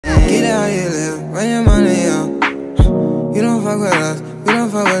See that how you live, run your money up. You don't fuck with us, we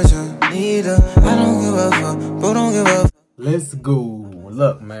don't fuck with you neither. I don't give a fuck, bro, don't give a fuck. Let's go.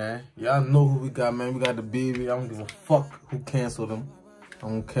 Look, man, y'all know who we got, man. We got DaBaby. I don't give a fuck who canceled them. I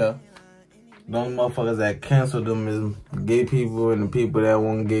don't care. The only motherfuckers that canceled them is gay people and the people that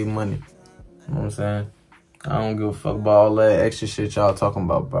want gay money. You know what I'm saying? I don't give a fuck about all that extra shit y'all talking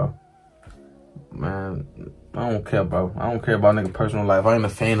about, bro. Man, I don't care, bro. I don't care about nigga personal life. I ain't a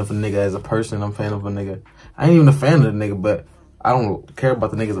fan of a nigga as a person. I'm a fan of a nigga. I ain't even a fan of the nigga, but I don't care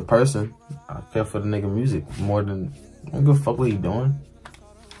about the nigga as a person. I care for the nigga music more than... I don't give a fuck what he doing.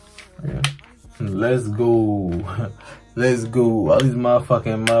 Yeah. Let's go. Let's go. All these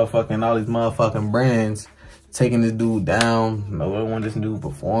motherfucking brands taking this dude down. Nobody want this dude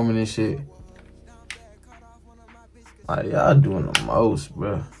performing and shit. Like, y'all doing the most,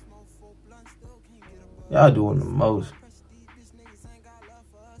 bro. Y'all doing the most.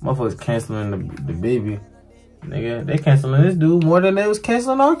 Motherfuckers canceling the baby. Nigga, they canceling this dude more than they was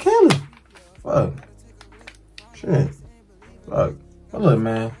canceling R. Kelly. Fuck. Shit. Fuck. But look,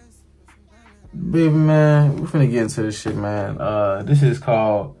 man. Baby, man, we finna get into this shit, man. This is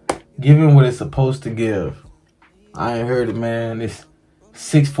called Giving What It's Supposed to Give. I ain't heard it, man. It's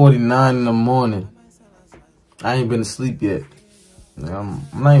 6:49 in the morning. I ain't been to sleep yet. I'm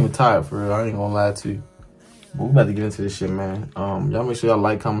not even tired, for real. I ain't gonna lie to you. But we about to get into this shit, man. Y'all make sure y'all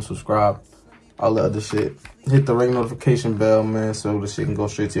like, comment, subscribe, all the other shit. Hit the ring notification bell, man, so the shit can go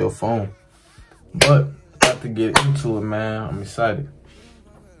straight to your phone. But about to get into it, man. I'm excited.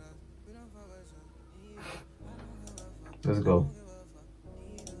 Let's go.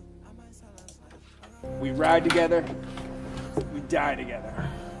 We ride together, we die together.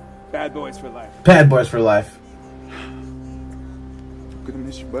 Bad boys for life. Bad boys for life. I'm gonna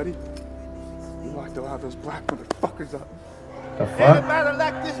miss you, buddy. You locked a lot of those black motherfuckers up. The fuck? Anybody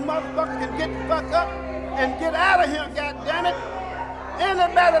like this motherfucker can get the fuck up and get out of here, goddammit.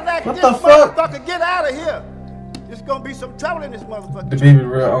 Anybody like what this the fuck? motherfucker, get out of here. There's gonna be some trouble in this motherfucker. DaBaby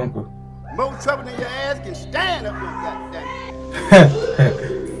real uncle. More trouble than your ass can stand up here, goddammit.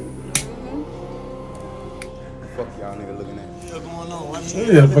 Fuck y'all nigga looking at. What's going on? What's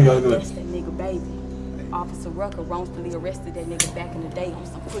Yeah, fuck y'all good. Arrest that nigga baby. Officer Rucker wrongfully arrested that nigga back in the day on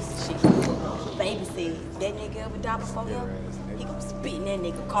some pussy shit. Baby said, that nigga ever die before him, he gonna spit in that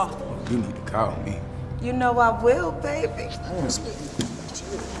nigga coffin. You need to call me. You know I will, baby.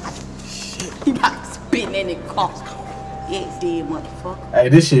 He about to spit in that nigga coffin. Yeah, dead motherfucker. Hey,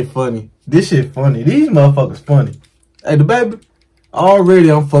 this shit funny. This shit funny. These motherfuckers funny. Hey, DaBaby,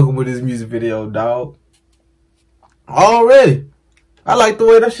 already I'm fucking with this music video, dog. Already. I like the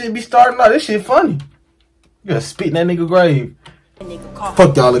way that shit be starting out. This shit funny. You gotta spit in that nigga grave. That nigga coffin.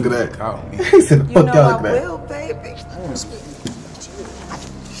 Fuck y'all, look at that. Call me. He said, fuck y'all, look at that. will, baby.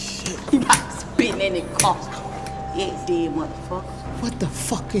 He about to spit in that nigga coffin. Yeah, dead motherfucker. What the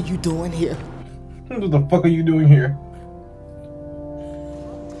fuck are you doing here? What the fuck are you doing here?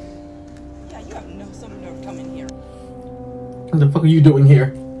 Yeah, you have some nerve coming here. What the fuck are you doing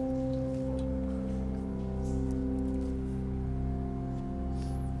here?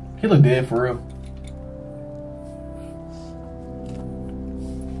 He look dead for real.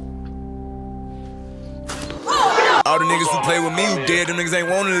 All the niggas who play with me who dead, them niggas ain't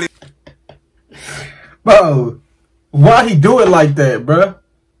wanna live. Bro, why he do it like that, bro?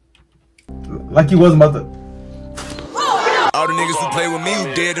 Like he wasn't about to... All the niggas who play with me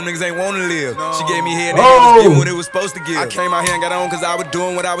who dead, them niggas ain't wanna live. She gave me head and was giving what it was supposed to give. I came out here and got on cause I was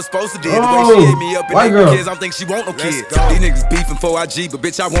doing what I was supposed to do. The way she hit me up and ate the kids, I don't think she want no kids. These niggas beefing for IG, but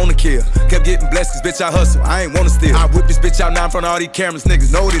bitch, I wanna kill. Kept getting blessed cause bitch, I hustle, I ain't wanna steal. I whip this bitch out now in front of all these cameras,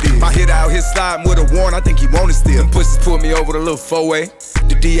 niggas know what it is. My hit out here sliding with a warrant, I think he want it still. Them pussies pulled me over the little four-way.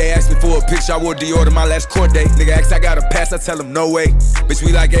 The DA asked me for a picture, I wore Dior to my last court date. Nigga asked I got a pass, I tell him no way. Bitch,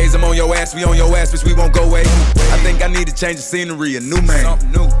 we like A's, I'm on your ass, we on your ass, bitch, we won't go away. I think I need to change the scenery, a new man.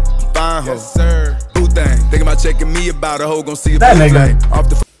 Something new. Fine hoe. Yes, sir. Boo thing. Think about checking me about a hoe, gon' see a that nigga. Thing. Off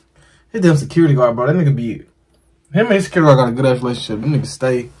the His damn security guard, bro. That nigga be... Him and his security guard got a good ass relationship. Them niggas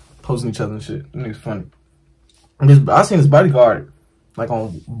stay posting each other and shit. Them niggas funny. I seen his bodyguard like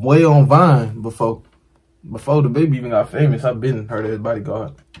way on Vine before DaBaby even got famous. I've been heard of his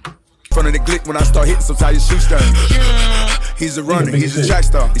bodyguard. Front of the glick when I start hitting, sometimes your shoe stirring. He's a runner, he's a track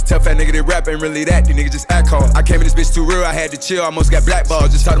star. He's tough, that nigga that rap ain't really that. These niggas just act hard. I came in this bitch too real, I had to chill. Almost got blackballed.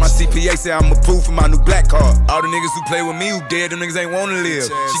 Just talked to my CPA, say I'm approved for my new black card. All the niggas who play with me who dead, them niggas ain't wanna live.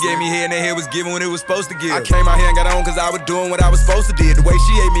 She gave me head and that head was giving what it was supposed to give. I came out here and got on cause I was doing what I was supposed to do. The way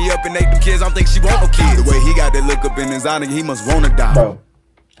she ate me up and ate them kids, I don't think she want no kids. The way he got that look up in his eye, nigga, he must wanna die. Bro,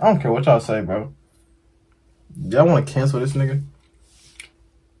 I don't care what y'all say, bro. Y'all wanna cancel this nigga?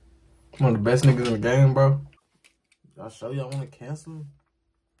 One of the best niggas in the game, bro. I'll show you I want to cancel.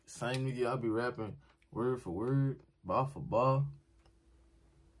 Same nigga, I'll be rapping word for word, bar for bar.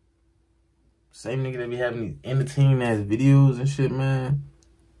 Same nigga that be having these entertaining ass videos and shit, man.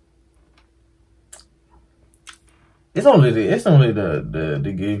 It's only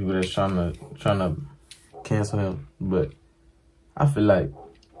the gay people that's trying to cancel him. But I feel like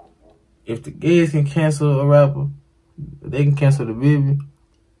if the gays can cancel a rapper, if they can cancel DaBaby,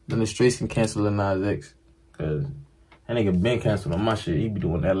 then the straights can cancel Lil Nas X. Cause that nigga been canceled on my shit. He be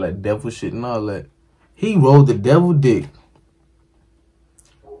doing that like devil shit and all that. He rolled the devil dick.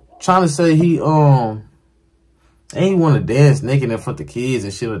 Trying to say he ain't want to dance naked in front of kids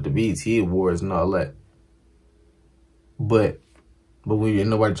and shit at the BET Awards and all that. But we ain't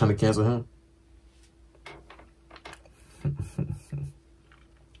nobody trying to cancel him.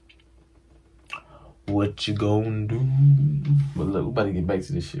 What you gonna do? But look, we about to get back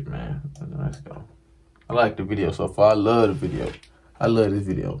to this shit, man. Let's go. I like the video so far. I love the video. I love this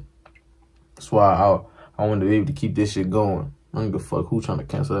video. That's why I want to be able to keep this shit going. I don't give a fuck who trying to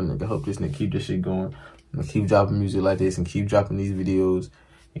cancel that nigga. I hope this nigga keep this shit going. And keep dropping music like this and keep dropping these videos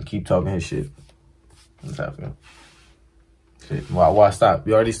and keep talking his shit. What's happening? Shit. Why stop?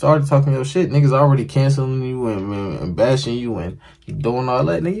 You already started talking your shit. Niggas already canceling you and bashing you and you doing all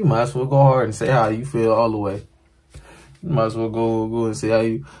that. Nigga, you might as well go hard and say how you feel all the way. You might as well go and say how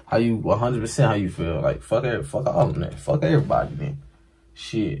you 100% how you feel. Like fuck all of them. Fuck everybody, man.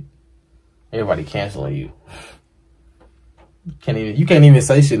 Shit. Everybody canceling you. You can't even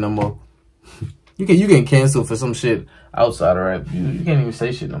say shit no more. You can cancel for some shit outside of rap. You can't even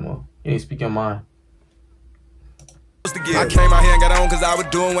say shit no more. You ain't speak your mind. I came out here and got on cause I was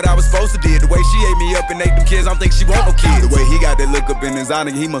doing what I was supposed to do. The way she ate me up and ate them kids, I don't think she want no kids. The way he got that look up in his eye,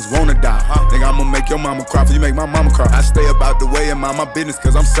 nigga, he must wanna die. Nigga, I'm gonna make your mama cry for you make my mama cry. I stay about the way and mind my business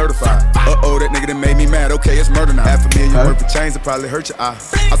cause I'm certified. Uh-oh, that nigga that made me mad, okay, it's murder now. $500,000 worth of chains that probably hurt your eye.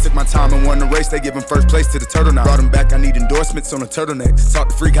 I took my time and won the race, they give him first place to the turtle now. Brought him back, I need endorsements on the turtleneck. Talk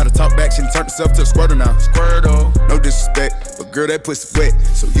to freak, gotta talk back, she turned herself to a squirter now. Squirtle, no disrespect, but girl, that pussy wet.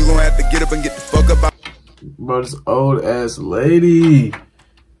 So you gon' have to get up and get the fuck up out. Bro, this old ass lady.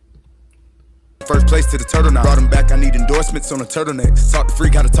 First place to the turtle now. Brought him back, I need endorsements on the turtleneck. Talk to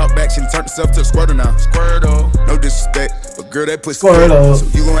freak, gotta talk back, she turned herself to a squirter now. Squirtle, no disrespect, but girl, that pussy wet. So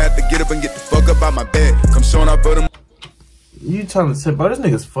you gon' have to get up and get the fuck up out my bed. Come showing up for them. You trying to say, bro, this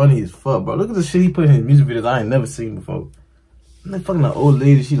nigga's funny as fuck, bro. Look at the shit he put in his music videos I ain't never seen before. And that fucking old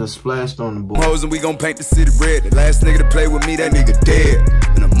lady, she done splashed on the board. And we gon' paint the city red. The last nigga to play with me, that nigga dead.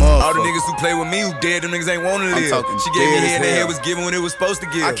 All the niggas who play with me who dead, them niggas ain't wanna live. She gave me head and head was given when it was supposed to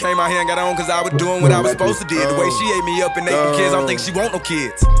give. I came out here and got on cause I was doing what I was supposed to do. The way she ate me up and ate them kids, I don't think she want no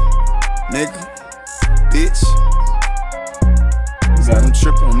kids. Nigga, bitch. You don't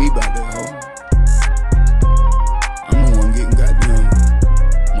trip on me about that hoe. I'm the one getting goddamn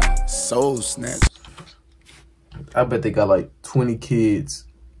my soul snatched. I bet they got like 20 kids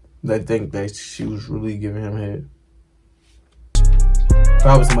that think that she was really giving him head.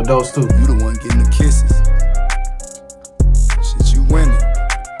 Probably some adults too. You the one getting the kisses. Shit, you winning.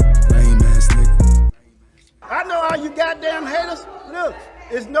 Lame ass nigga. I know all you goddamn haters. Look,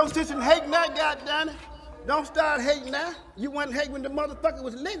 there's no sense in hating that, goddamn it. Don't start hating now. You wasn't hating when the motherfucker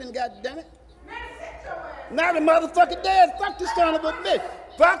was living, goddamn it. Now the motherfucker dead. Fuck the son of a bitch.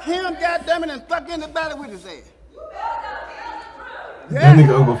 Fuck him, goddamn it, and fuck anybody with his ass. That nigga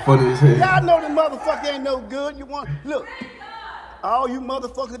over funny as hell. Y'all know the motherfucker ain't no good. You want look. All you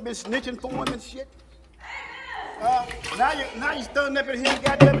motherfuckers been snitching for him and shit. Now you standing up in here,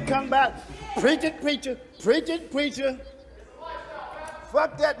 goddamn it, come back. Preach it, preacher. Preach it, preacher.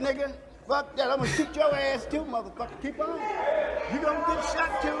 Fuck that nigga. Fuck that. I'm gonna shoot your ass too, motherfucker. Keep on. You gonna get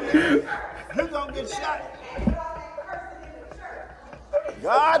shot too, nigga. You gonna get shot.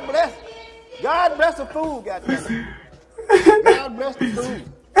 God bless. God bless the fool, goddamn it. God bless the fool.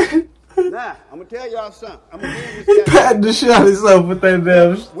 Nah, I'm gonna tell y'all something. I'm gonna give this guy. Pat the shot himself with that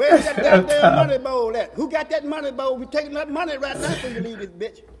damn. Where's that goddamn money bowl at? Who got that money bowl? We taking that money right now for you to leave this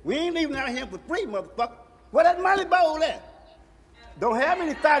bitch. We ain't leaving out here for free, motherfucker. Where that money bowl at? Don't have me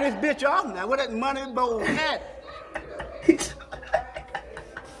to fire this bitch off now. Where that money bowl at?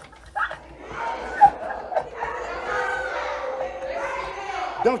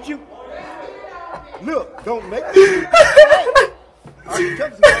 Don't you? Look, don't make me.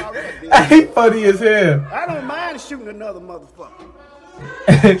 He funny as hell. I don't mind shooting another motherfucker.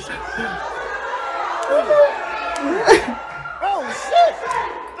 Oh shit!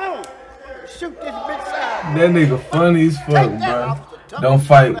 Oh, shoot this bitch side. That nigga funny as fuck, bro. Don't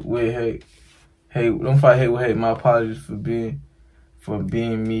fight with hate. Don't fight hate with hate. My apologies for for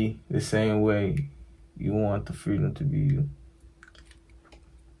being me the same way you want the freedom to be you.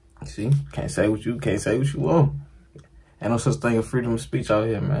 See, can't say what you want. Ain't no such thing as freedom of speech out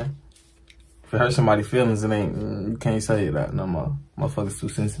here, man. If it hurt somebody's feelings, it ain't, you can't say that no more. Motherfuckers too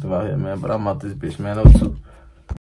sensitive out here, man. But I'm out this bitch, man. Up too.